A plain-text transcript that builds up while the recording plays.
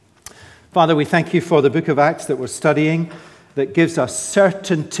Father, we thank you for the book of Acts that we're studying, that gives us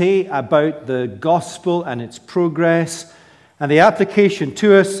certainty about the gospel and its progress, and the application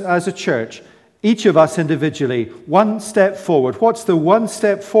to us as a church, each of us individually, one step forward. What's the one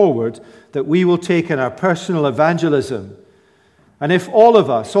step forward that we will take in our personal evangelism? And if all of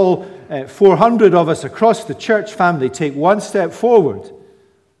us, all 400 of us across the church family, take one step forward,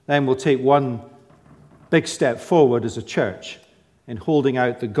 then we'll take one big step forward as a church in holding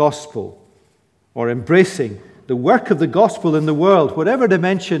out the gospel or embracing the work of the gospel in the world, whatever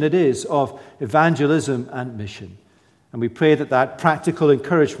dimension it is of evangelism and mission. And we pray that that practical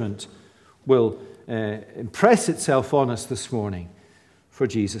encouragement will impress itself on us this morning for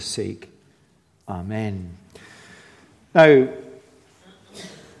Jesus' sake. Amen. Now,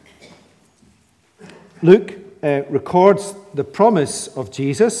 Luke records the promise of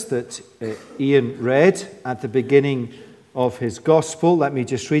Jesus that Ian read at the beginning of his gospel. Let me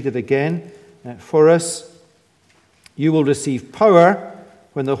just read it again for us. You will receive power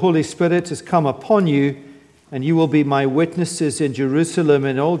when the Holy Spirit has come upon you, and you will be my witnesses in Jerusalem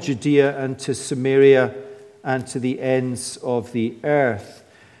and all Judea and to Samaria and to the ends of the earth.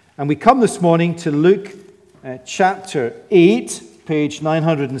 And we come this morning to Luke chapter 8, page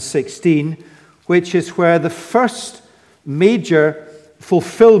 916, which is where the first major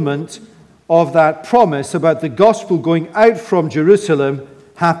fulfillment of that promise about the gospel going out from Jerusalem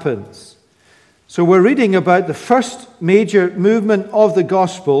happens. So we're reading about the first major movement of the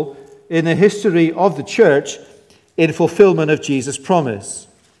gospel in the history of the church in fulfillment of Jesus' promise.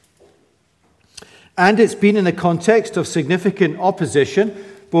 And it's been in the context of significant opposition,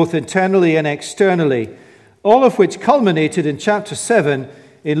 both internally and externally, all of which culminated in chapter 7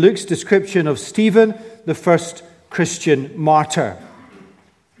 in Luke's description of Stephen, the first Christian martyr.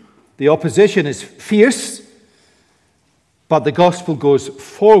 The opposition is fierce, but the gospel goes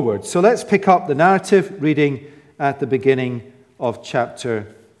forward. So let's pick up the narrative reading at the beginning of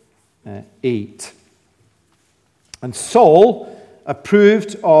chapter 8. And Saul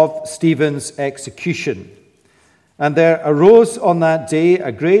approved of Stephen's execution. And there arose on that day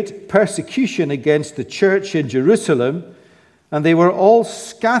a great persecution against the church in Jerusalem, and they were all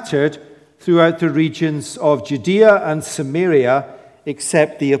scattered throughout the regions of Judea and Samaria,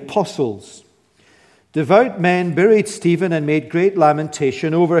 except the apostles. Devout men buried Stephen and made great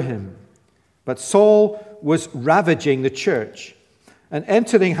lamentation over him. But Saul was ravaging the church, and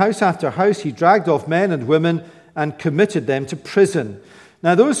entering house after house, he dragged off men and women and committed them to prison.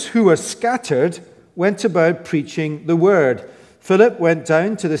 Now those who were scattered went about preaching the word. Philip went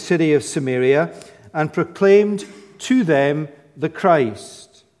down to the city of Samaria and proclaimed to them the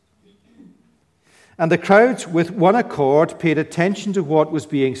Christ. And the crowds with one accord paid attention to what was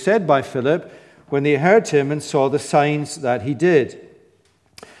being said by Philip when they heard him and saw the signs that he did.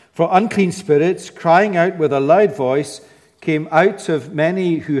 For unclean spirits, crying out with a loud voice, came out of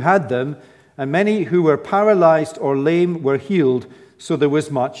many who had them, and many who were paralyzed or lame were healed, so there was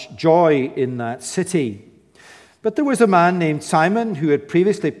much joy in that city. But there was a man named Simon who had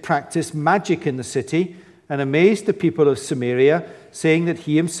previously practiced magic in the city and amazed the people of Samaria, saying that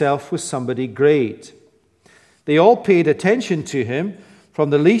he himself was somebody great. They all paid attention to him, from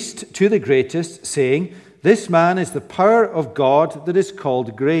the least to the greatest, saying, "This man is the power of God that is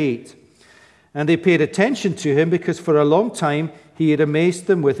called great." And they paid attention to him because for a long time he had amazed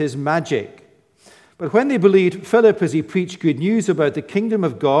them with his magic. But when they believed Philip as he preached good news about the kingdom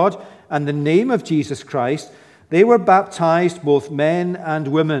of God and the name of Jesus Christ, they were baptized, both men and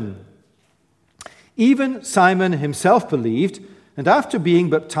women. Even Simon himself believed, and after being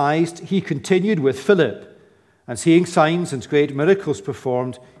baptized, he continued with Philip. And seeing signs and great miracles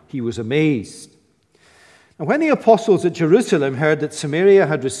performed, he was amazed. And when the apostles at Jerusalem heard that Samaria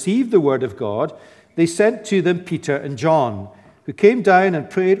had received the word of God, they sent to them Peter and John, who came down and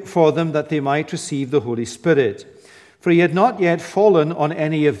prayed for them that they might receive the Holy Spirit. For he had not yet fallen on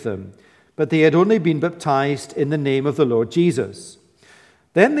any of them, but they had only been baptized in the name of the Lord Jesus.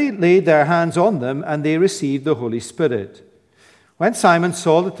 Then they laid their hands on them, and they received the Holy Spirit. When Simon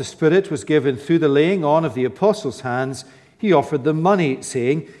saw that the Spirit was given through the laying on of the apostles' hands, he offered them money,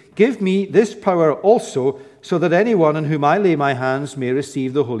 saying, "Give me this power also, so that anyone on whom I lay my hands may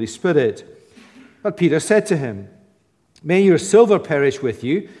receive the Holy Spirit." But Peter said to him, "May your silver perish with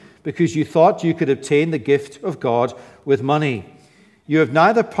you, because you thought you could obtain the gift of God with money. You have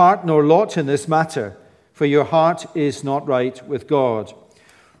neither part nor lot in this matter, for your heart is not right with God.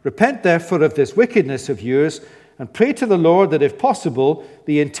 Repent therefore of this wickedness of yours, and pray to the Lord that, if possible,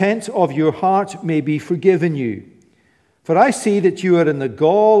 the intent of your heart may be forgiven you. For I see that you are in the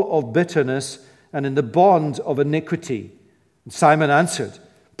gall of bitterness and in the bond of iniquity." And Simon answered,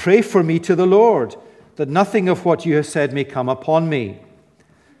 pray for me to the Lord, that nothing of what you have said may come upon me."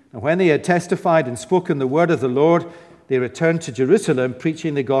 And when they had testified and spoken the word of the Lord, they returned to Jerusalem,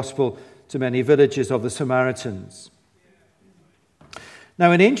 preaching the gospel to many villages of the Samaritans.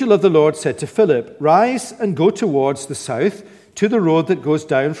 Now an angel of the Lord said to Philip, "Rise and go towards the south, to the road that goes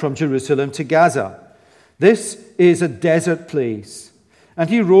down from Jerusalem to Gaza. This is a desert place."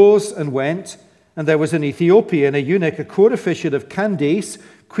 And he rose and went, and there was an Ethiopian, a eunuch, a court official of Candace,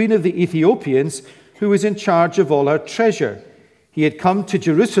 queen of the Ethiopians, who was in charge of all her treasure. He had come to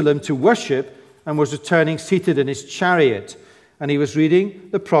Jerusalem to worship and was returning seated in his chariot, and he was reading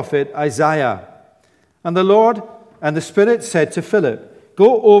the prophet Isaiah. And the Lord and the Spirit said to Philip,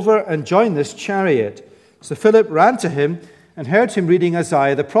 "Go over and join this chariot." So Philip ran to him and heard him reading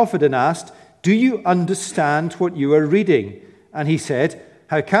Isaiah the prophet and asked, "Do you understand what you are reading?" And he said,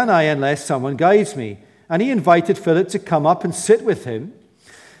 "How can I unless someone guides me?" And he invited Philip to come up and sit with him.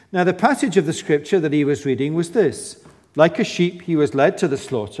 Now the passage of the scripture that he was reading was this: "Like a sheep he was led to the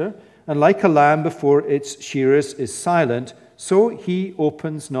slaughter, and like a lamb before its shearers is silent, so he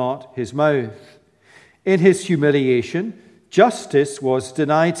opens not his mouth. In his humiliation, justice was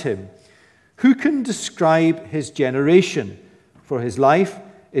denied him. Who can describe his generation? For his life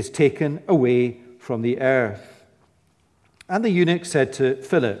is taken away from the earth." And the eunuch said to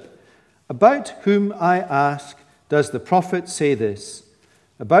Philip, "About whom, I ask, does the prophet say this?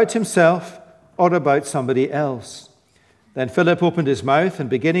 About himself or about somebody else?" Then Philip opened his mouth, and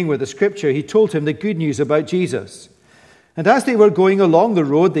beginning with the scripture, he told him the good news about Jesus. And as they were going along the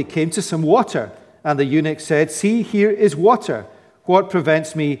road, they came to some water. And the eunuch said, "See, here is water. What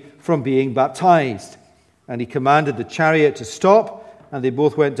prevents me from being baptized?" And he commanded the chariot to stop, and they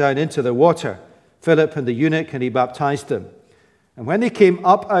both went down into the water, Philip and the eunuch, and he baptized them. And when they came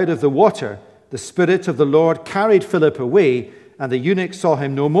up out of the water, the Spirit of the Lord carried Philip away, and the eunuch saw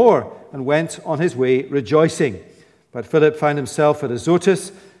him no more, and went on his way rejoicing. But Philip found himself at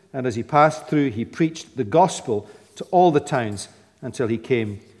Azotus, and as he passed through, he preached the gospel to all the towns until he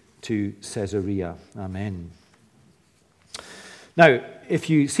came to Caesarea. Amen. Now, if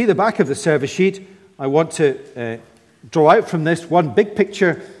you see the back of the service sheet, I want to draw out from this one big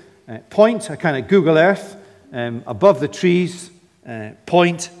picture point, a kind of Google Earth, above the trees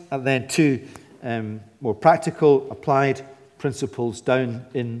point, and then two more practical, applied principles down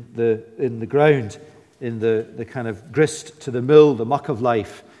in the ground, in the kind of grist to the mill, the muck of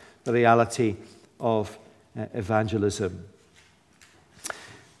life, the reality of evangelism.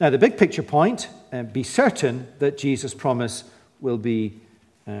 Now, the big picture point, be certain that Jesus' promise will be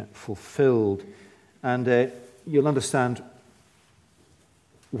fulfilled. And you'll understand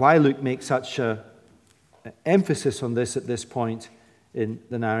why Luke makes such an emphasis on this at this point in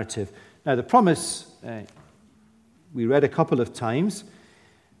the narrative. Now, the promise, we read a couple of times,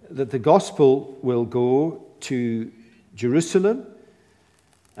 that the gospel will go to Jerusalem,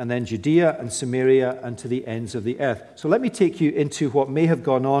 and then Judea and Samaria and to the ends of the earth. So let me take you into what may have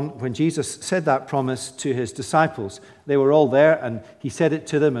gone on when Jesus said that promise to his disciples. They were all there, and he said it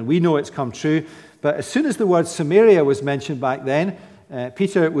to them, and we know it's come true. But as soon as the word Samaria was mentioned back then,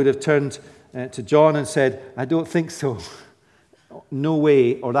 Peter would have turned to John and said, "I don't think so. No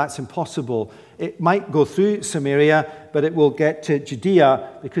way, or that's impossible. It might go through Samaria, but it will get to Judea,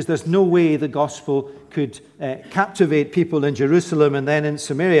 because there's no way the gospel could captivate people in Jerusalem and then in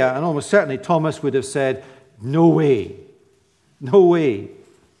Samaria." And almost certainly Thomas would have said, "No way. No way."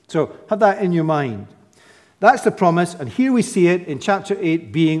 So have that in your mind. That's the promise, and here we see it in chapter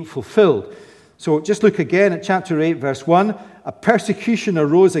 8 being fulfilled. So just look again at chapter 8, verse 1. "A persecution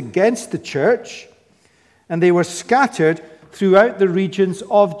arose against the church, and they were scattered throughout the regions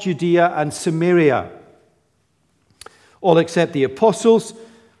of Judea and Samaria. All except the apostles."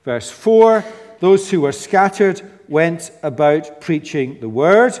 Verse 4, "Those who were scattered went about preaching the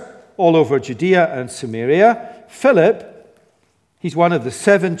word all over Judea and Samaria." Philip, he's one of the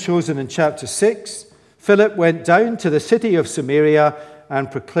 7 chosen in chapter 6. Philip went down to the city of Samaria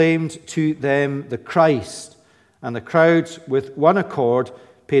and proclaimed to them the Christ. And the crowds with one accord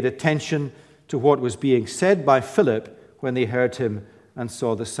paid attention to what was being said by Philip when they heard him and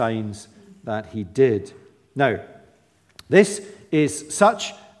saw the signs that he did. Now, this is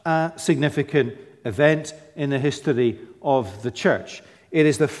such a significant event in the history of the church. It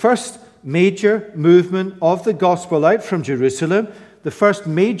is the first major movement of the gospel out from Jerusalem, the first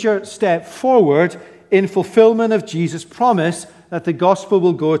major step forward in fulfillment of Jesus' promise that the gospel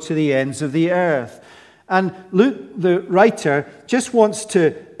will go to the ends of the earth. And Luke, the writer, just wants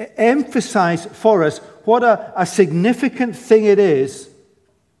to emphasize for us what a significant thing it is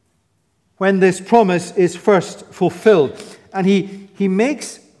when this promise is first fulfilled. And he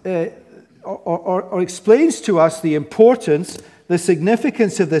makes or explains to us the importance, the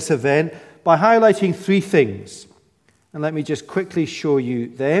significance of this event by highlighting three things. And let me just quickly show you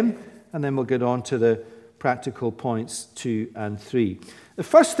them, and then we'll get on to the practical points 2 and 3. The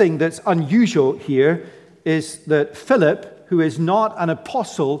first thing that's unusual here is that Philip, who is not an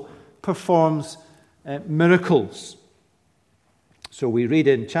apostle, performs miracles. So we read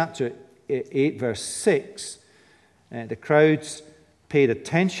in chapter 8, verse 6, the crowds paid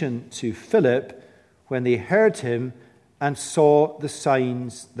attention to Philip when they heard him and saw the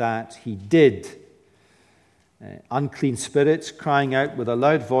signs that he did. Unclean spirits crying out with a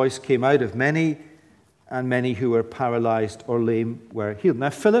loud voice came out of many, and many who were paralyzed or lame were healed. Now,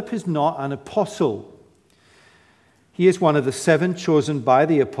 Philip is not an apostle. He is one of the 7 chosen by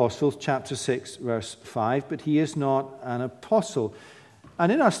the apostles, chapter 6, verse 5, but he is not an apostle.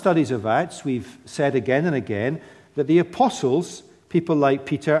 And in our studies of Acts, we've said again and again that the apostles, people like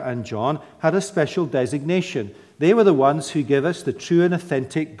Peter and John, had a special designation. They were the ones who give us the true and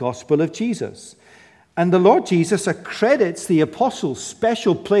authentic gospel of Jesus. And the Lord Jesus accredits the apostles'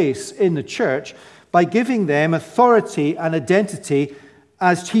 special place in the church by giving them authority and identity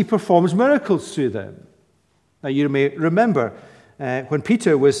as he performs miracles through them. Now, you may remember when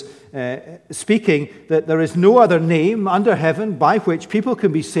Peter was speaking that there is no other name under heaven by which people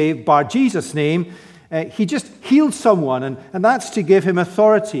can be saved bar Jesus' name. He just healed someone, and that's to give him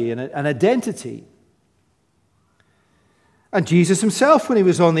authority and an identity. And Jesus himself, when he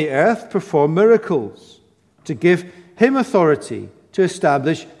was on the earth, performed miracles to give him authority, to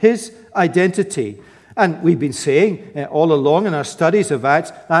establish his identity. And we've been saying all along in our studies of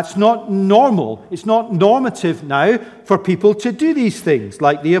Acts, that's not normal. It's not normative now for people to do these things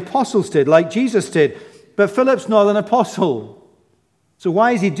like the apostles did, like Jesus did. But Philip's not an apostle. So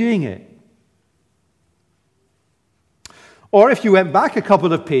why is he doing it? Or if you went back a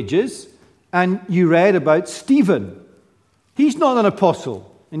couple of pages and you read about Stephen, he's not an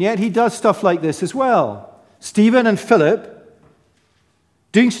apostle, and yet he does stuff like this as well. Stephen and Philip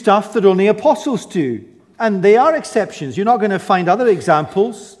doing stuff that only apostles do. And they are exceptions. You're not going to find other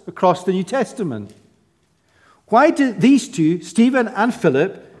examples across the New Testament. Why do these two, Stephen and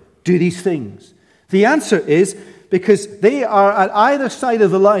Philip, do these things? The answer is because they are at either side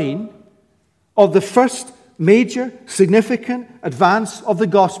of the line of the first major, significant advance of the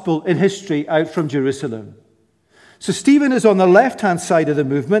gospel in history out from Jerusalem. So Stephen is on the left-hand side of the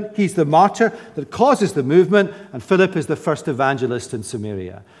movement. He's the martyr that causes the movement, and Philip is the first evangelist in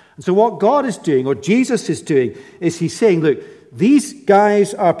Samaria. And so what God is doing, or Jesus is doing, is he's saying, look, these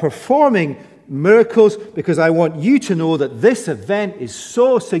guys are performing miracles because I want you to know that this event is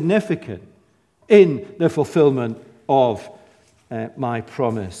so significant in the fulfillment of my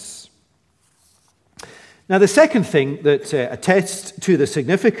promise. Now, the second thing that attests to the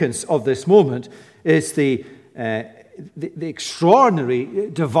significance of this moment is the extraordinary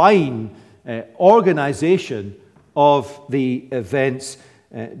divine organization of the events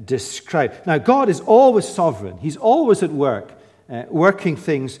described. Now, God is always sovereign. He's always at work, working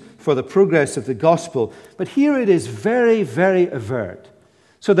things for the progress of the gospel. But here it is very, very overt,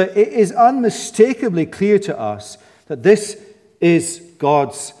 so that it is unmistakably clear to us that this is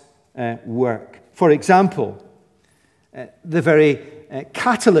God's work. For example, the very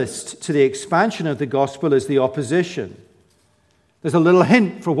catalyst to the expansion of the gospel is the opposition. There's a little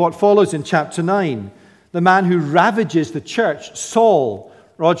hint for what follows in chapter 9. The man who ravages the church, Saul.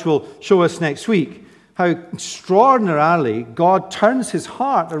 Rog will show us next week how extraordinarily God turns his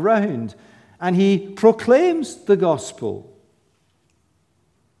heart around and he proclaims the gospel.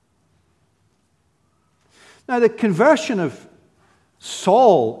 Now, the conversion of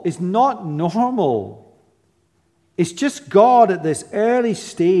Saul is not normal. It's just God at this early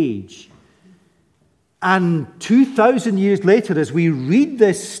stage. And 2,000 years later, as we read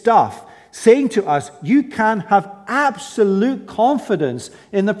this stuff, saying to us, you can have absolute confidence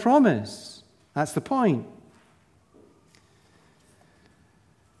in the promise. That's the point.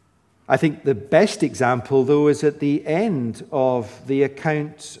 I think the best example, though, is at the end of the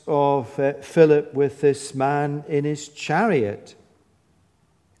account of Philip with this man in his chariot.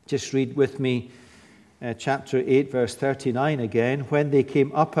 Just read with me chapter 8, verse 39 again. When they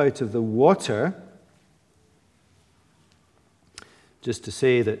came up out of the water, just to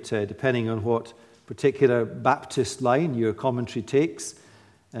say that depending on what particular Baptist line your commentary takes,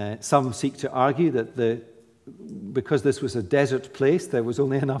 some seek to argue that because this was a desert place, there was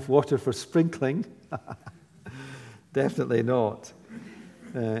only enough water for sprinkling. Definitely not.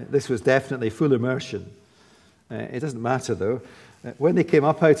 This was definitely full immersion. It doesn't matter, though. When they came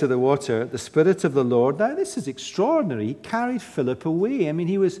up out of the water, the Spirit of the Lord, now this is extraordinary, he carried Philip away. I mean,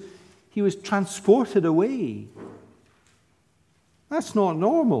 he was transported away. That's not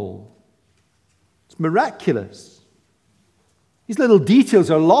normal. It's miraculous. These little details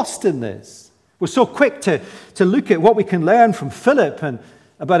are lost in this. We're so quick to look at what we can learn from Philip and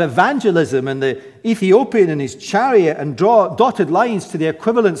about evangelism and the Ethiopian and his chariot and draw dotted lines to the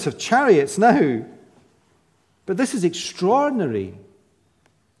equivalents of chariots now. But this is extraordinary.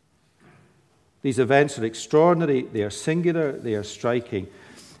 These events are extraordinary, they are singular, they are striking.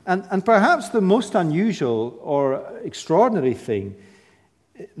 And perhaps the most unusual or extraordinary thing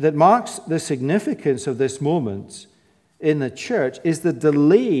that marks the significance of this moment in the church is the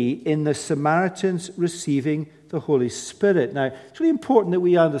delay in the Samaritans receiving the Holy Spirit. Now, it's really important that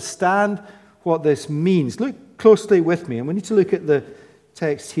we understand what this means. Look closely with me, and we need to look at the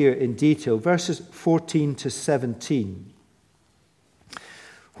text here in detail, verses 14 to 17.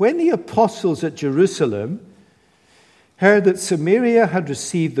 When the apostles at Jerusalem heard that Samaria had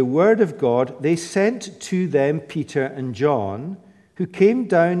received the word of God, they sent to them Peter and John, who came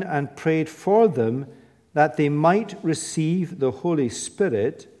down and prayed for them that they might receive the Holy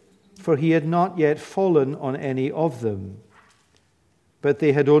Spirit, for he had not yet fallen on any of them, but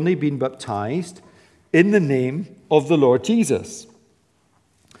they had only been baptized in the name of the Lord Jesus.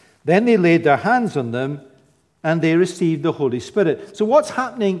 Then they laid their hands on them, and they received the Holy Spirit. So what's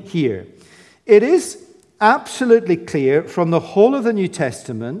happening here? It is absolutely clear from the whole of the New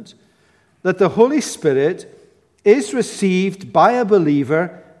Testament that the Holy Spirit is received by a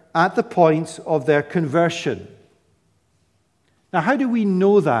believer at the point of their conversion. Now, how do we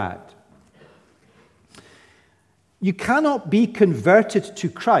know that? You cannot be converted to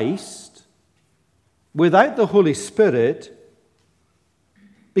Christ without the Holy Spirit,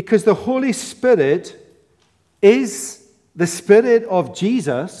 because the Holy Spirit is the Spirit of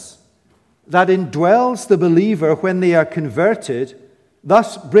Jesus that indwells the believer when they are converted,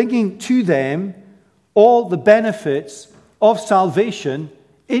 thus bringing to them all the benefits of salvation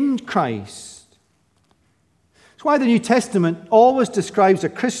in Christ. That's why the New Testament always describes a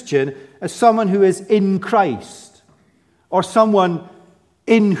Christian as someone who is in Christ, or someone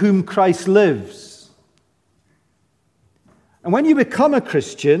in whom Christ lives. And when you become a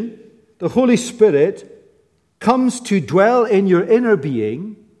Christian, the Holy Spirit comes to dwell in your inner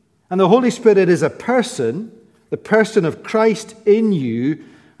being, and the Holy Spirit is a person, the person of Christ in you,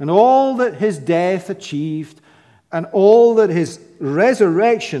 and all that his death achieved and all that his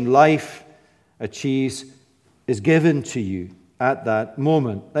resurrection life achieves is given to you at that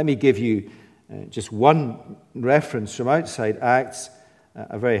moment. Let me give you just one reference from outside Acts,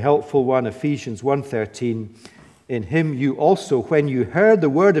 a very helpful one, Ephesians 1:13. In him you also, when you heard the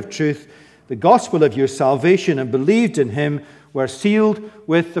word of truth, the gospel of your salvation, and believed in him, were sealed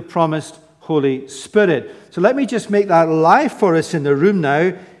with the promised Holy Spirit. So let me just make that live for us in the room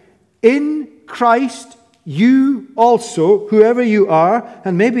now. In Christ, you also, whoever you are,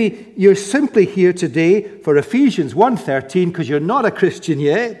 and maybe you're simply here today for Ephesians 1:13 because you're not a Christian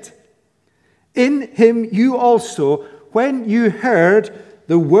yet. In him you also, when you heard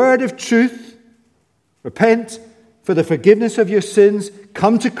the word of truth, repent for the forgiveness of your sins,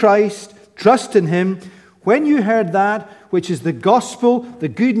 come to Christ, trust in him. When you heard that, which is the gospel, the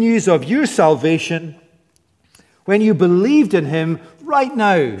good news of your salvation, when you believed in him, right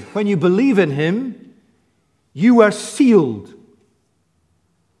now, when you believe in him, you are sealed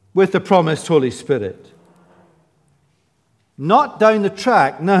with the promised Holy Spirit. Not down the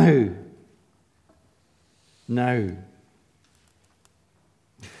track, now. Now.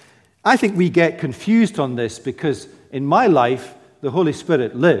 I think we get confused on this because in my life, the Holy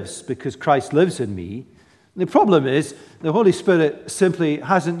Spirit lives because Christ lives in me. The problem is the Holy Spirit simply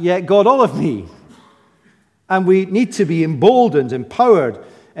hasn't yet got all of me. And we need to be emboldened, empowered,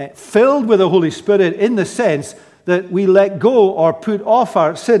 filled with the Holy Spirit in the sense that we let go or put off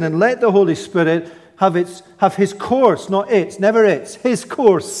our sin and let the Holy Spirit have his course, not its, never its, his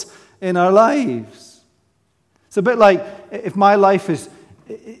course in our lives. It's a bit like if my life is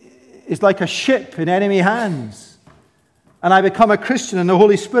like a ship in enemy hands and I become a Christian and the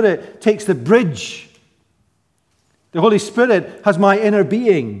Holy Spirit takes the bridge. The Holy Spirit has my inner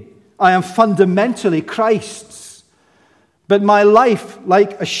being. I am fundamentally Christ's. But my life,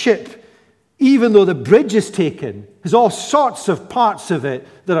 like a ship, even though the bridge is taken, has all sorts of parts of it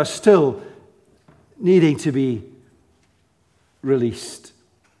that are still needing to be released.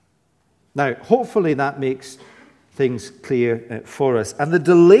 Now, hopefully that makes things clear for us. And the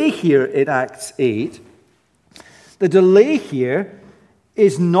delay here in Acts 8, the delay here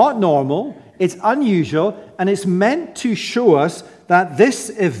is not normal. it's unusual, and it's meant to show us that this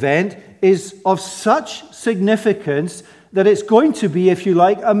event is of such significance that it's going to be, if you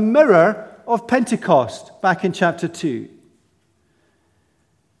like, a mirror of Pentecost back in chapter 2.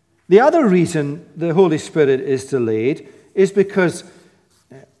 The other reason the Holy Spirit is delayed is because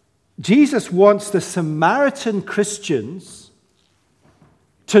Jesus wants the Samaritan Christians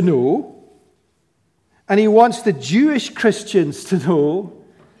to know, and he wants the Jewish Christians to know,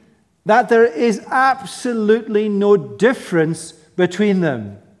 that there is absolutely no difference between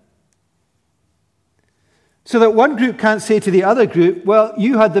them. So that one group can't say to the other group, well,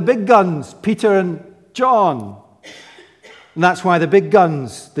 you had the big guns, Peter and John. And that's why the big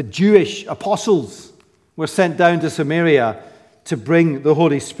guns, the Jewish apostles, were sent down to Samaria to bring the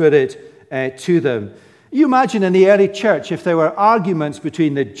Holy Spirit to them. You imagine in the early church if there were arguments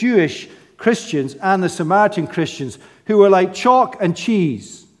between the Jewish Christians and the Samaritan Christians who were like chalk and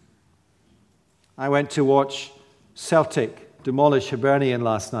cheese. I went to watch Celtic demolish Hibernian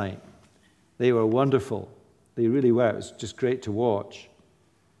last night. They were wonderful. They really were. It was just great to watch.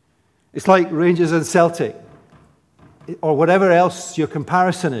 It's like Rangers and Celtic, or whatever else your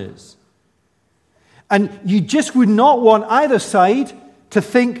comparison is. And you just would not want either side to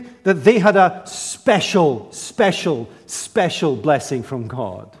think that they had a special blessing from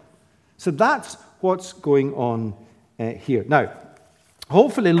God. So that's what's going on here. Now,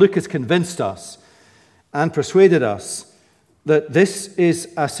 hopefully Luke has convinced us and persuaded us that this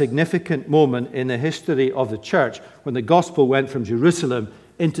is a significant moment in the history of the church when the gospel went from Jerusalem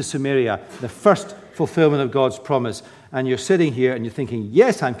into Samaria, the first fulfillment of God's promise. And you're sitting here and you're thinking,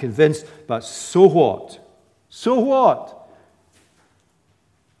 yes, I'm convinced, but so what? So what?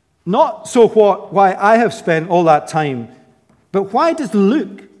 Not so what, why I have spent all that time, but why does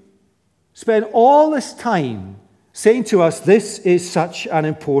Luke spend all this time saying to us this is such an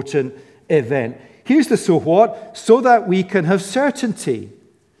important event? Here's the so what, so that we can have certainty,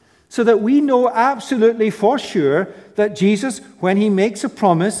 so that we know absolutely for sure that Jesus, when he makes a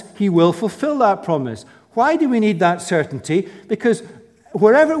promise, he will fulfill that promise. Why do we need that certainty? Because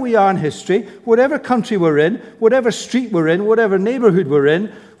wherever we are in history, whatever country we're in, whatever street we're in, whatever neighborhood we're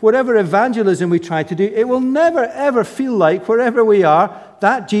in, whatever evangelism we try to do, it will never ever feel like wherever we are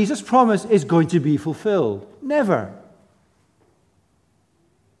that Jesus' promise is going to be fulfilled. Never.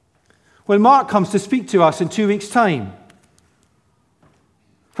 When Mark comes to speak to us in 2 weeks' time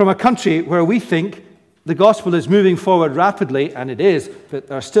from a country where we think the gospel is moving forward rapidly, and it is, but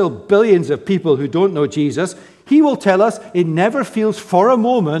there are still billions of people who don't know Jesus, he will tell us it never feels for a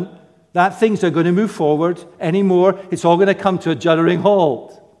moment that things are going to move forward anymore. It's all going to come to a juddering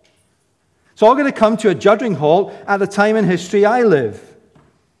halt. It's all going to come to a juddering halt at the time in history I live.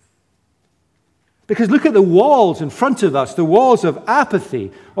 Because look at the walls in front of us, the walls of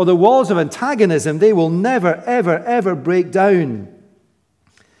apathy or the walls of antagonism. They will never, ever, ever break down.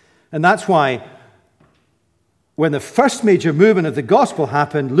 And that's why when the first major movement of the gospel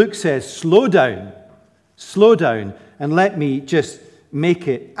happened, Luke says, slow down, and let me just make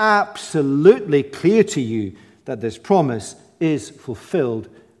it absolutely clear to you that this promise is fulfilled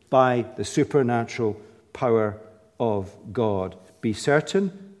by the supernatural power of God. Be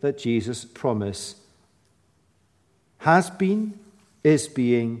certain that Jesus' promise has been, is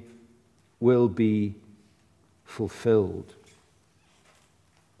being, will be fulfilled.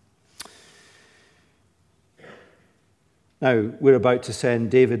 Now, we're about to send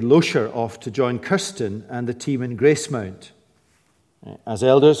David Loescher off to join Kirsten and the team in Gracemount. As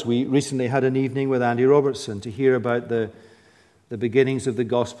elders, we recently had an evening with Andy Robertson to hear about the beginnings of the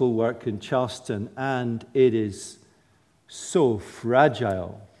gospel work in Charleston, and it is so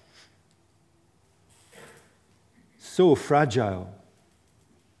fragile. So fragile.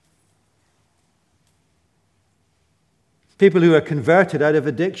 People who are converted out of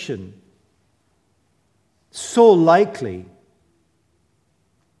addiction, so likely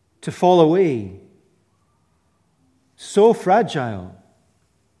to fall away. So fragile.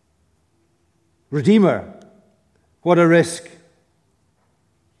 Redeemer, what a risk.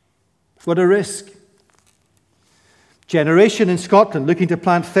 What a risk. Generation in Scotland looking to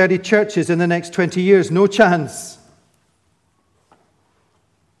plant 30 churches in the next 20 years. No chance.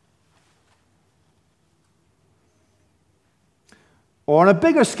 Or on a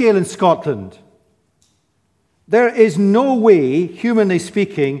bigger scale in Scotland, there is no way, humanly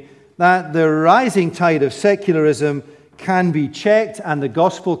speaking, that the rising tide of secularism can be checked and the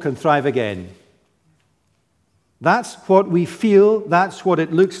gospel can thrive again. That's what we feel, that's what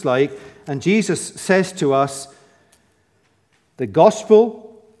it looks like. And Jesus says to us, the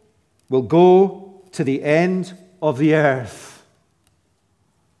gospel will go to the end of the earth.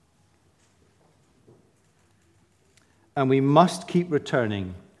 and we must keep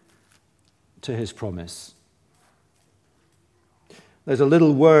returning to his promise. There's a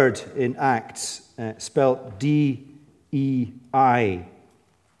little word in Acts spelt D-E-I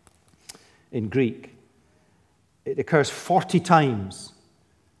in Greek. It occurs 40 times,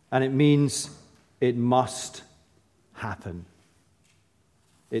 and it means it must happen.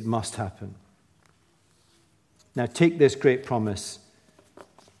 It must happen. Now take this great promise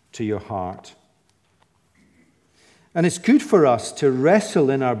to your heart. And it's good for us to wrestle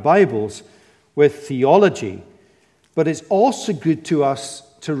in our Bibles with theology, but it's also good to us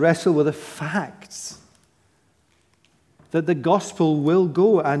to wrestle with the facts that the gospel will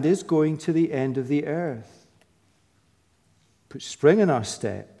go and is going to the end of the earth. Put spring in our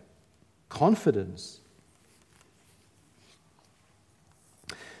step, confidence.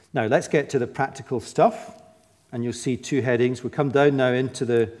 Now let's get to the practical stuff, and you'll see two headings. We'll come down now into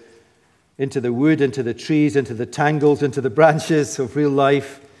the wood, into the trees, into the tangles, into the branches of real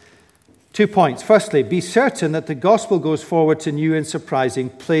life. 2 points. Firstly, be certain that the gospel goes forward to new and surprising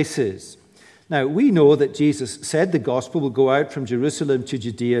places. Now, we know that Jesus said the gospel will go out from Jerusalem to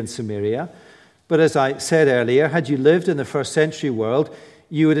Judea and Samaria. But as I said earlier, had you lived in the first century world,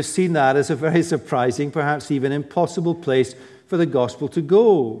 you would have seen that as a very surprising, perhaps even impossible place for the gospel to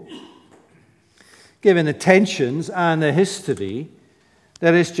go. Given the tensions and the history,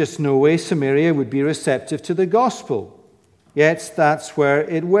 there is just no way Samaria would be receptive to the gospel. Yet that's where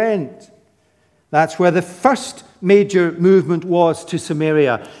it went. That's where the first major movement was, to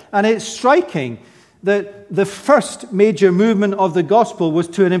Samaria. And it's striking that the first major movement of the gospel was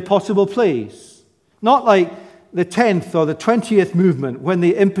to an impossible place. Not like the 10th or the 20th movement when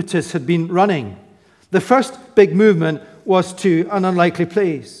the impetus had been running. The first big movement was to an unlikely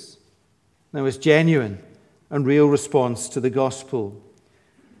place. There was genuine and real response to the gospel.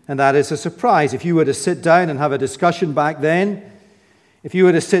 And that is a surprise. If you were to sit down and have a discussion back then, if you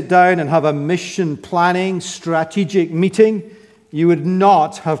were to sit down and have a mission planning, strategic meeting, you would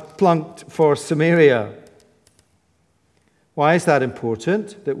not have plunked for Samaria. Why is that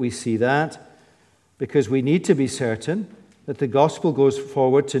important that we see that? Because we need to be certain that the gospel goes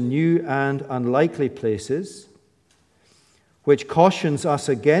forward to new and unlikely places, which cautions us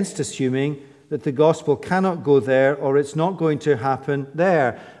against assuming that the gospel cannot go there or it's not going to happen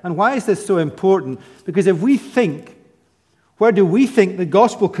there. And why is this so important? Because if we think, where do we think the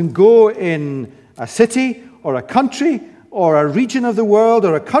gospel can go in a city or a country or a region of the world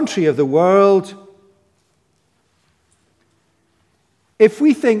or a country of the world? If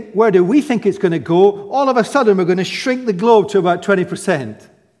we think, where do we think it's going to go, all of a sudden we're going to shrink the globe to about 20%.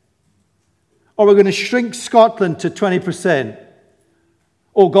 Or we're going to shrink Scotland to 20%.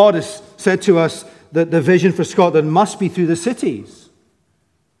 Oh, God has said to us that the vision for Scotland must be through the cities.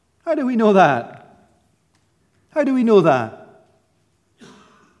 How do we know that? How do we know that?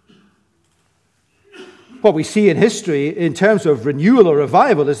 What we see in history in terms of renewal or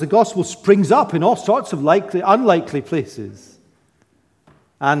revival is the gospel springs up in all sorts of likely, unlikely places,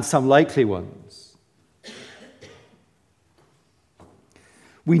 and some likely ones.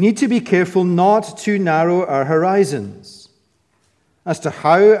 We need to be careful not to narrow our horizons as to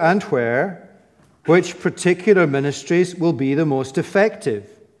how and where, which particular ministries will be the most effective,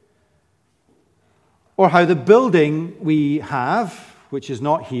 or how the building we have, which is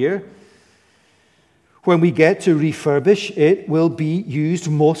not here, when we get to refurbish it, will be used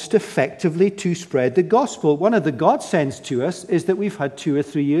most effectively to spread the gospel. One of the godsends to us is that we've had 2 or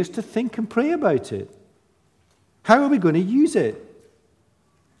 3 years to think and pray about it. How are we going to use it?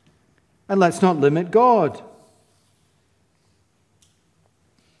 And let's not limit God.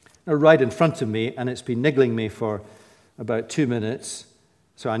 Now, right in front of me, and it's been niggling me for about 2 minutes,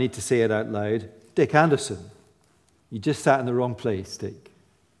 so I need to say it out loud, Dick Anderson. You just sat in the wrong place, Dick.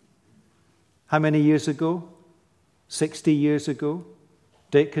 How many years ago? 60 years ago,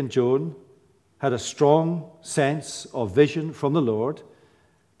 Dick and Joan had a strong sense of vision from the Lord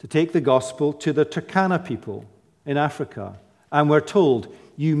to take the gospel to the Turkana people in Africa. And we're told,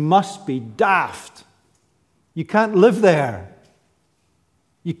 you must be daft. You can't live there.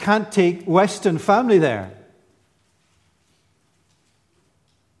 You can't take Western family there.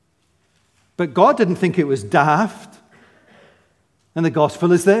 But God didn't think it was daft. And the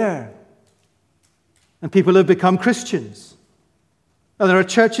gospel is there. And people have become Christians. And there are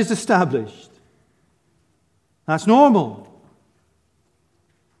churches established. That's normal.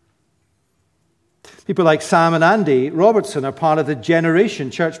 People like Sam and Andy Robertson are part of the Generation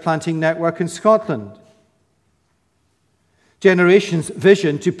church planting network in Scotland. Generation's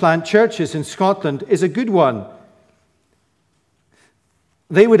vision to plant churches in Scotland is a good one.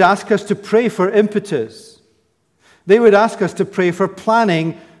 They would ask us to pray for impetus, They would ask us to pray for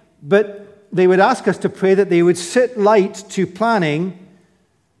planning, but they would ask us to pray that they would sit light to planning,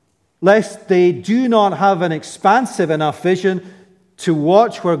 lest they do not have an expansive enough vision to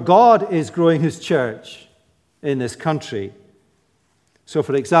watch where God is growing his church in this country. So,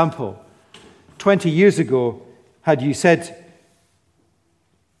 for example, 20 years ago, had you said,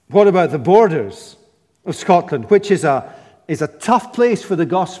 what about the borders of Scotland, which is a tough place for the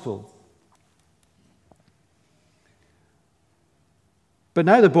gospel? But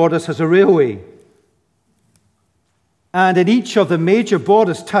now the Borders has a railway. And in each of the major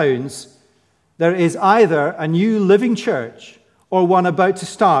Borders towns, there is either a new living church or one about to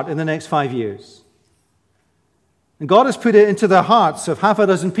start in the next 5 years. And God has put it into the hearts of half a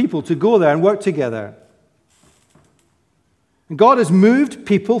dozen people to go there and work together. And God has moved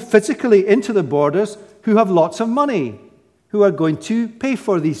people physically into the Borders who have lots of money, who are going to pay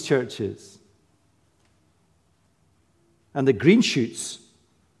for these churches. And the green shoots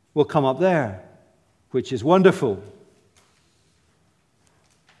will come up there, which is wonderful.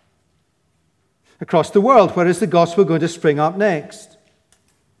 Across the world, where is the gospel going to spring up next?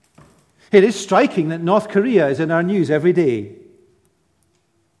 It is striking that North Korea is in our news every day.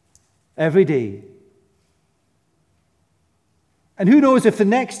 Every day. And who knows if the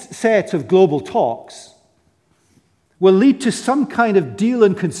next set of global talks will lead to some kind of deal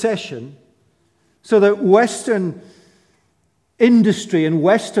and concession so that Western industry and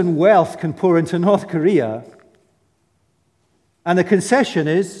Western wealth can pour into North Korea. And the concession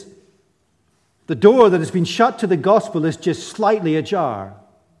is the door that has been shut to the gospel is just slightly ajar.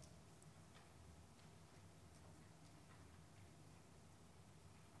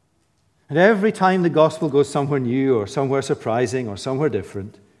 And every time the gospel goes somewhere new or somewhere surprising or somewhere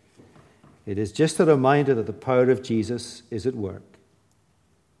different, it is just a reminder that the power of Jesus is at work.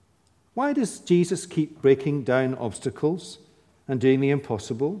 Why does Jesus keep breaking down obstacles and doing the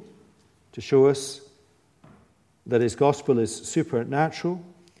impossible? To show us that his gospel is supernatural,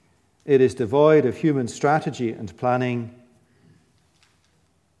 it is devoid of human strategy and planning,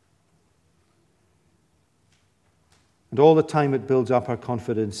 and all the time it builds up our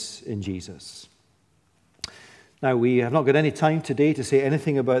confidence in Jesus. Now, we have not got any time today to say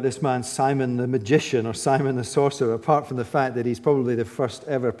anything about this man, Simon the magician or Simon the sorcerer, apart from the fact that he's probably the first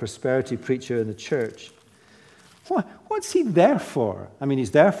ever prosperity preacher in the church. What's he there for? I mean,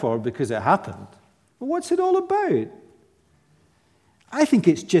 he's there for because it happened. But what's it all about? I think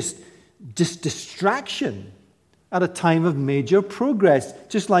it's just distraction at a time of major progress,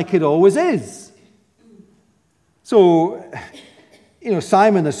 just like it always is. So,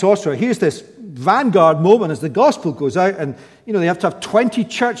 Simon the sorcerer, here's this vanguard moment as the gospel goes out, and, they have to have 20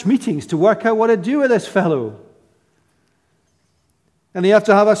 church meetings to work out what to do with this fellow. And they have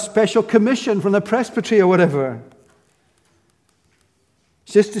to have a special commission from the presbytery or whatever.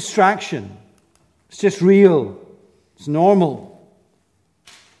 It's just distraction. It's just real. It's normal.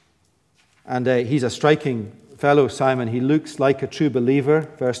 And he's a striking fellow, Simon. He looks like a true believer.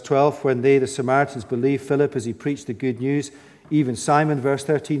 Verse 12, when they, the Samaritans, believed Philip as he preached the good news, even Simon, verse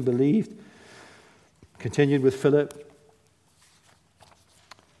 13, believed. Continued with Philip.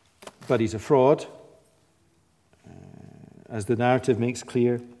 But he's a fraud, as the narrative makes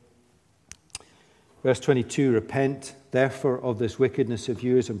clear. Verse 22, repent, therefore, of this wickedness of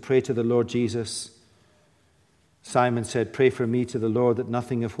yours and pray to the Lord Jesus. Simon said, pray for me to the Lord that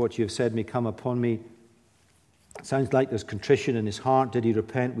nothing of what you have said may come upon me. It sounds like there's contrition in his heart. Did he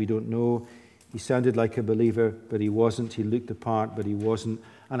repent? We don't know. He sounded like a believer, but he wasn't. He looked the part, but he wasn't.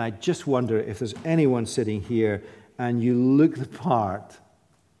 And I just wonder if there's anyone sitting here and you look the part.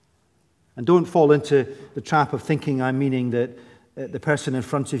 And don't fall into the trap of thinking I'm meaning that the person in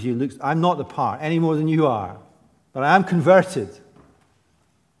front of you looks. I'm not the part any more than you are, but I am converted.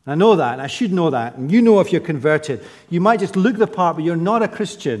 I know that, and I should know that. And you know if you're converted. You might just look the part, but you're not a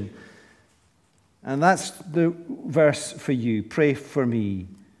Christian. And that's the verse for you. Pray for me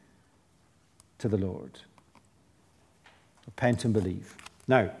to the Lord. Repent and believe.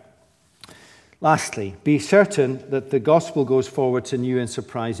 Now, lastly, be certain that the gospel goes forward to new and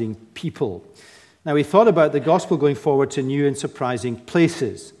surprising people. Now, we thought about the gospel going forward to new and surprising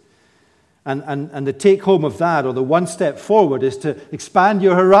places. And the take home of that, or the one step forward, is to expand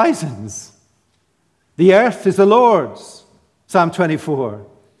your horizons. The earth is the Lord's, Psalm 24.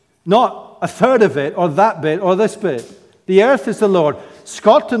 Not a third of it, or that bit, or this bit. The earth is the Lord.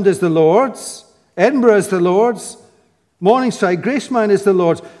 Scotland is the Lord's. Edinburgh is the Lord's. Morningside, Gracemount is the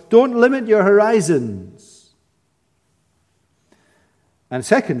Lord's. Don't limit your horizons. And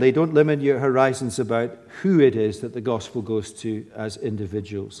secondly, don't limit your horizons about who it is that the gospel goes to as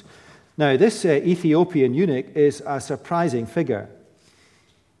individuals. Now, this Ethiopian eunuch is a surprising figure.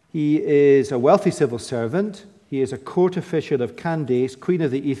 He is a wealthy civil servant. He is a court official of Candace, queen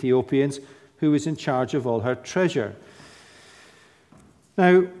of the Ethiopians, who is in charge of all her treasure.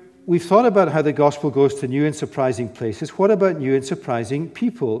 Now, we've thought about how the gospel goes to new and surprising places. What about new and surprising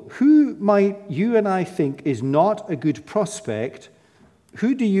people? Who might you and I think is not a good prospect?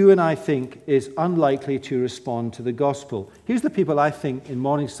 Who do you and I think is unlikely to respond to the gospel? Here's the people I think in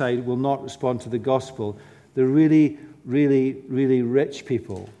Morningside will not respond to the gospel. The really, really, really rich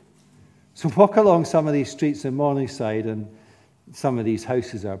people. So walk along some of these streets in Morningside and some of these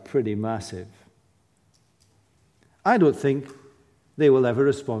houses are pretty massive. I don't think they will ever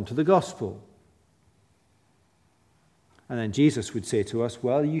respond to the gospel. And then Jesus would say to us,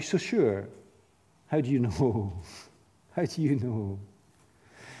 well, are you so sure? How do you know? How do you know?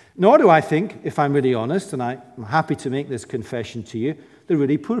 Nor do I think, if I'm really honest, and I'm happy to make this confession to you, the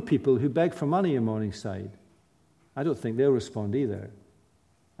really poor people who beg for money in Morningside, I don't think they'll respond either.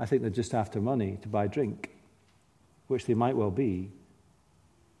 I think they're just after money to buy drink, which they might well be.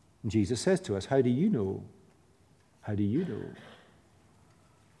 And Jesus says to us, how do you know? How do you know?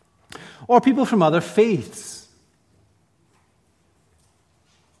 Or people from other faiths.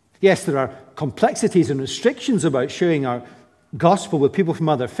 Yes, there are complexities and restrictions about sharing our gospel with people from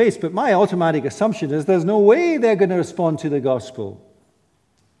other faiths, but my automatic assumption is there's no way they're going to respond to the gospel.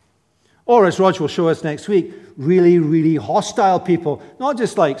 Or, as Roger will show us next week, really, really hostile people, not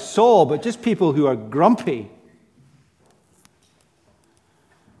just like Saul, but just people who are grumpy.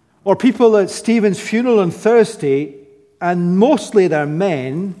 Or people at Stephen's funeral on Thursday, and mostly they're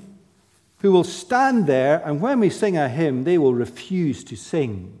men, who will stand there, and when we sing a hymn, they will refuse to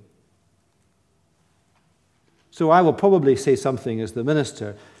sing. So I will probably say something as the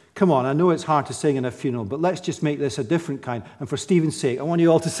minister, come on, I know it's hard to sing in a funeral, but let's just make this a different kind, and for Stephen's sake, I want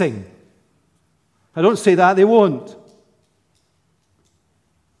you all to sing. If I don't say that, they won't.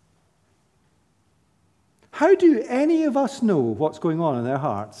 How do any of us know what's going on in their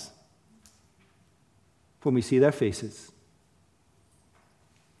hearts when we see their faces?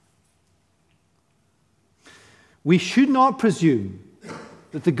 We should not presume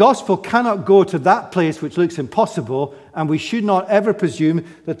that the gospel cannot go to that place which looks impossible, and we should not ever presume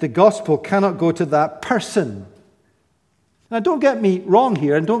that the gospel cannot go to that person. Now, don't get me wrong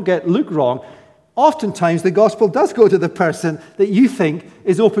here, and don't get Luke wrong. Oftentimes, the gospel does go to the person that you think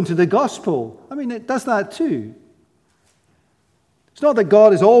is open to the gospel. I mean, it does that too. It's not that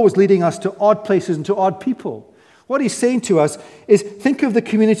God is always leading us to odd places and to odd people. What he's saying to us is, think of the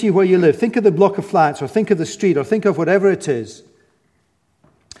community where you live. Think of the block of flats, or think of the street, or think of whatever it is.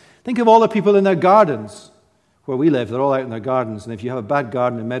 Think of all the people in their gardens. Where we live, they're all out in their gardens, and if you have a bad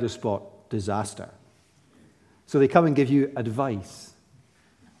garden in Meadowspot, disaster. So they come and give you advice.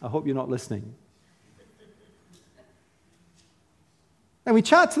 I hope you're not listening. And we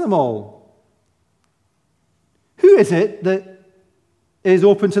chat to them all. Who is it that is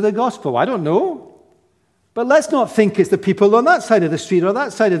open to the gospel? I don't know. But let's not think it's the people on that side of the street, or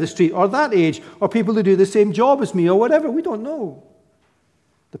that side of the street, or that age, or people who do the same job as me, or whatever. We don't know.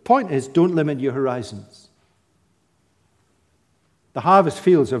 The point is, don't limit your horizons. The harvest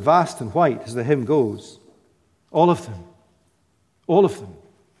fields are vast and white, as the hymn goes. All of them. All of them.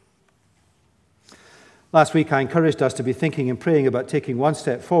 Last week, I encouraged us to be thinking and praying about taking one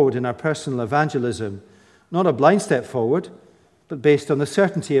step forward in our personal evangelism. Not a blind step forward, but based on the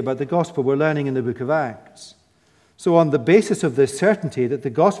certainty about the gospel we're learning in the book of Acts. So on the basis of this certainty that the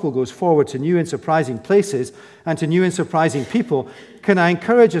gospel goes forward to new and surprising places and to new and surprising people, can I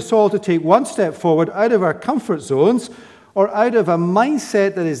encourage us all to take one step forward out of our comfort zones, or out of a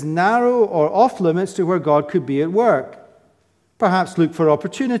mindset that is narrow or off limits to where God could be at work? Perhaps look for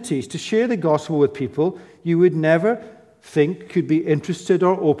opportunities to share the gospel with people you would never think could be interested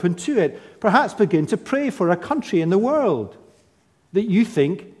or open to it. Perhaps begin to pray for a country in the world that you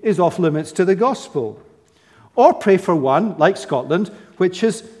think is off limits to the gospel. Or pray for one, like Scotland, which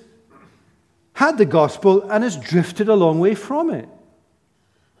has had the gospel and has drifted a long way from it.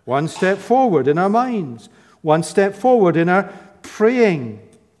 One step forward in our minds. One step forward in our praying.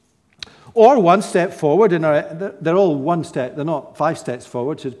 Or one step forward in our... They're all one step. They're not 5 steps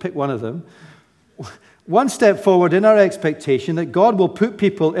forward, so pick one of them. One step forward in our expectation that God will put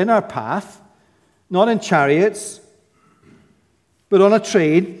people in our path, not in chariots, but on a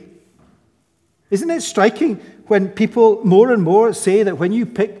train. Isn't it striking when people more and more say that when you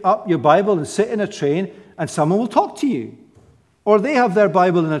pick up your Bible and sit in a train and someone will talk to you, or they have their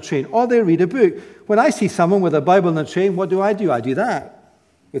Bible in a train, or they read a book. When I see someone with a Bible in a train, what do? I do that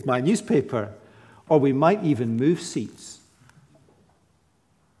with my newspaper. Or we might even move seats.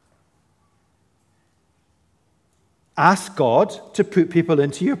 Ask God to put people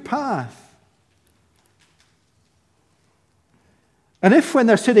into your path. And if when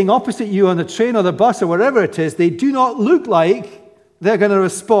they're sitting opposite you on the train or the bus or wherever it is, they do not look like they're going to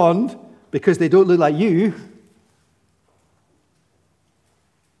respond because they don't look like you,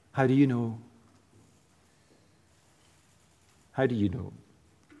 how do you know? How do you know?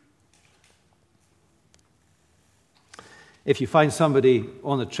 If you find somebody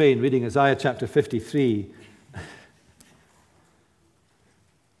on the train reading Isaiah chapter 53,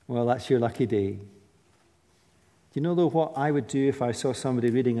 well, that's your lucky day. Do you know, though, what I would do if I saw somebody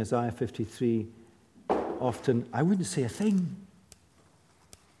reading Isaiah 53? Often, I wouldn't say a thing.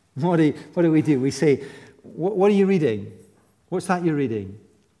 What do we do? We say, what are you reading? What's that you're reading?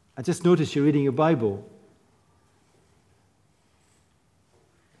 I just noticed you're reading your Bible.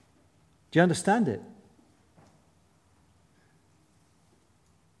 Do you understand it?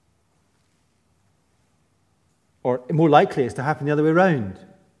 Or more likely, it's to happen the other way around.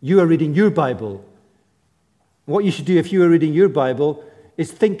 You are reading your Bible. What you should do if you are reading your Bible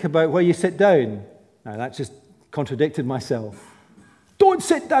is think about where you sit down. Now, that just contradicted myself. Don't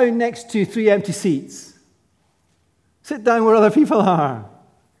sit down next to 3 empty seats. Sit down where other people are.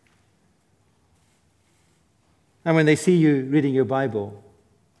 And when they see you reading your Bible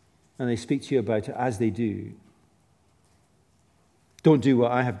and they speak to you about it, as they do, don't do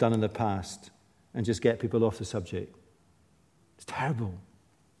what I have done in the past and just get people off the subject. It's terrible.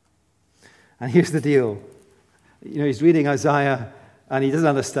 And here's the deal. You know, he's reading Isaiah and he doesn't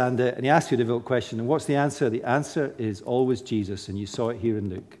understand it, and he asks you a difficult question. And what's the answer? The answer is always Jesus, and you saw it here in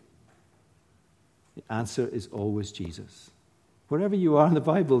Luke. The answer is always Jesus. Wherever you are in the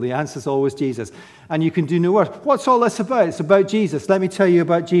Bible, the answer is always Jesus. And you can do no worse. What's all this about? It's about Jesus. Let me tell you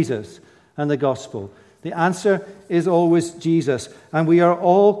about Jesus and the gospel. The answer is always Jesus. And we are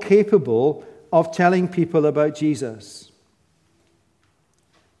all capable of telling people about Jesus.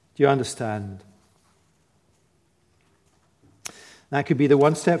 Do you understand? That could be the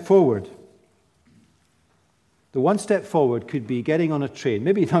one step forward. The one step forward could be getting on a train.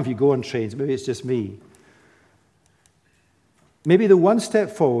 Maybe none of you go on trains. Maybe it's just me. Maybe the one step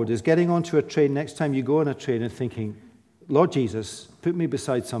forward is getting onto a train next time you go on a train and thinking, Lord Jesus, put me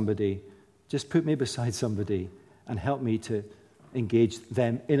beside somebody. Just put me beside somebody and help me to engage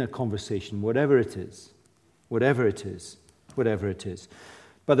them in a conversation, whatever it is. Whatever it is. Whatever it is.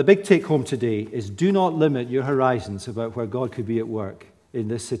 But the big take home today is do not limit your horizons about where God could be at work in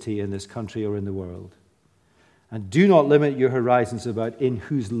this city, in this country, or in the world. And do not limit your horizons about in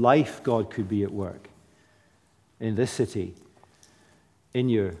whose life God could be at work in this city, in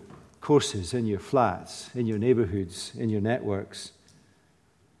your courses, in your flats, in your neighborhoods, in your networks.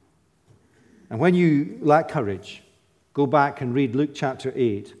 And when you lack courage, go back and read Luke chapter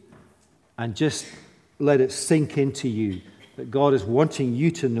 8 and just let it sink into you that God is wanting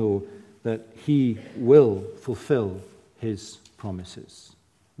you to know that He will fulfill His promises.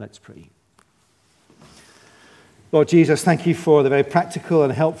 Let's pray. Lord Jesus, thank you for the very practical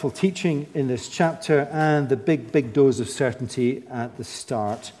and helpful teaching in this chapter and the big dose of certainty at the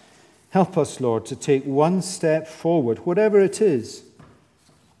start. Help us, Lord, to take one step forward, whatever it is,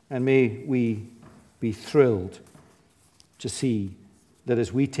 and may we be thrilled to see that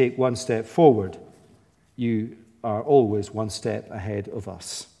as we take one step forward, you are always one step ahead of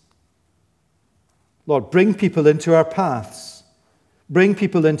us. Lord, bring people into our paths. Bring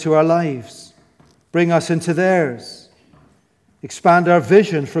people into our lives. Bring us into theirs. Expand our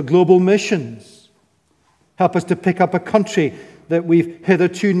vision for global missions. Help us to pick up a country that we've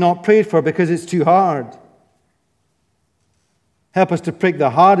hitherto not prayed for because it's too hard. Help us to pick the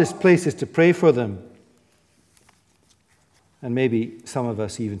hardest places to pray for them. And maybe some of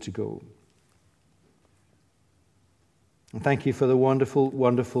us even to go. And thank you for the wonderful,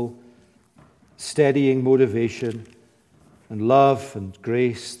 wonderful, steadying motivation and love and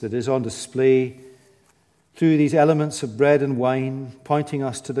grace that is on display through these elements of bread and wine, pointing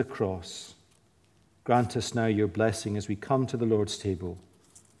us to the cross. Grant us now your blessing as we come to the Lord's table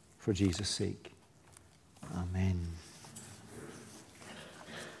for Jesus' sake. Amen.